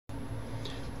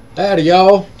Howdy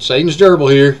y'all, Satan's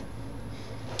Gerbil here.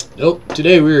 Nope,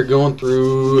 today we are going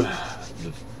through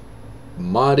the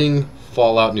modding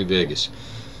Fallout New Vegas.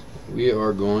 We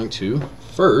are going to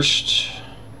first,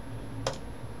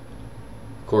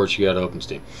 of course you gotta open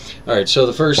Steam. Alright, so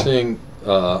the first thing,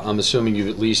 I'm assuming you've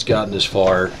at least gotten as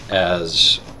far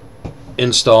as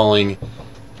installing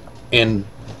and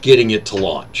getting it to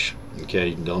launch. Okay,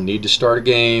 you don't need to start a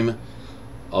game.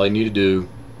 All you need to do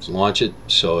is launch it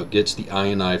so it gets the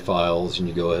INI files and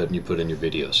you go ahead and you put in your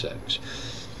video settings.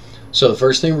 So the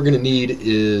first thing we're going to need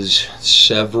is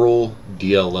several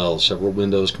dlls, several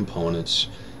Windows components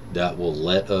that will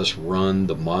let us run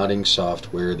the modding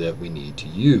software that we need to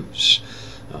use.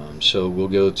 So we'll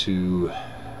go to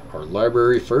our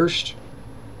library first,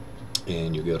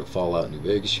 and you go to Fallout New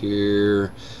Vegas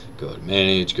here, go to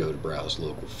Manage, go to Browse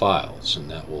Local Files, and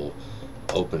that will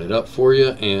open it up for you.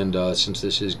 And since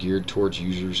this is geared towards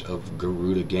users of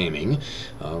Garuda Gaming,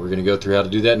 we're going to go through how to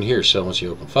do that in here. So once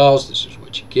you open files, this is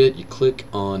what you get. You click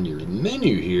on your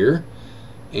menu here,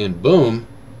 and boom,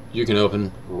 you can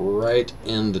open right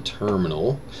in the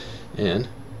terminal, and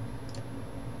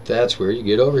that's where you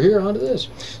get over here onto this.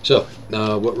 So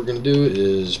what we're going to do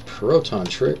is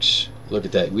Protontricks. Look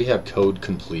at that, we have code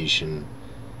completion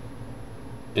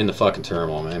in the fucking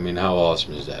terminal, man. I mean, how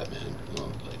awesome is that, man?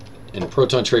 And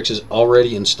Protontricks is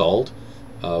already installed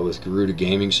with Garuda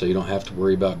Gaming, so you don't have to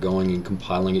worry about going and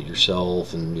compiling it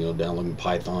yourself and downloading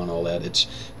Python, all that.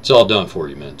 It's all done for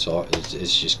you, man.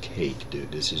 It's just cake, dude.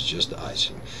 This is just the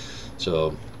icing.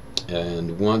 So,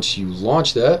 and once you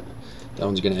launch that, that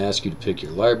one's going to ask you to pick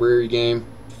your library game,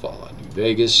 Fallout New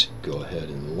Vegas. Go ahead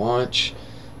and launch,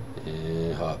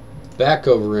 and hop back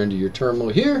over into your terminal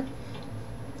here,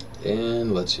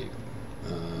 and let's see.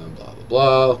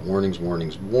 Blah, warnings,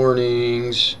 warnings,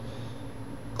 warnings.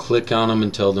 Click on them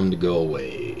and tell them to go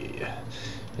away.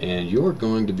 And you're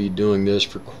going to be doing this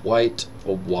for quite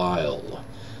a while.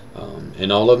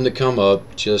 And all of them that come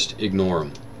up, just ignore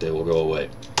them. They will go away.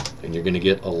 And you're going to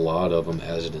get a lot of them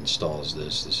as it installs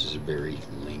this. This is a very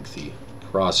lengthy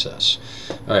process.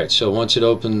 Alright, so once it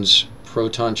opens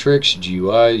Protontricks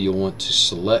GUI, you'll want to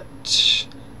select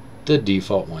the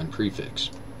default line prefix.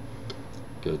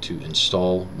 Go to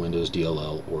Install Windows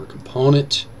DLL or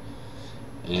Component,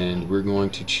 and we're going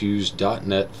to choose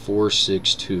 .NET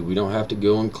 4.6.2. We don't have to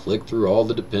go and click through all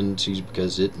the dependencies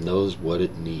because it knows what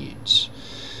it needs.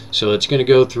 So it's going to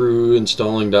go through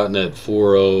installing .NET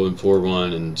 4.0 and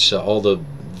 4.1 and so all the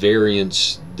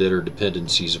variants that are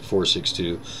dependencies of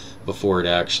 4.6.2 before it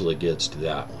actually gets to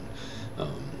that one.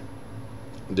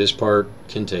 This part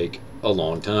can take a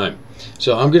long time.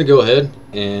 So I'm going to go ahead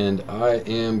and I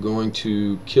am going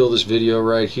to kill this video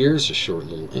right here. It's a short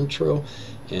little intro,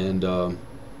 and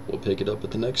we'll pick it up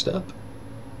at the next step.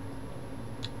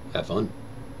 Have fun.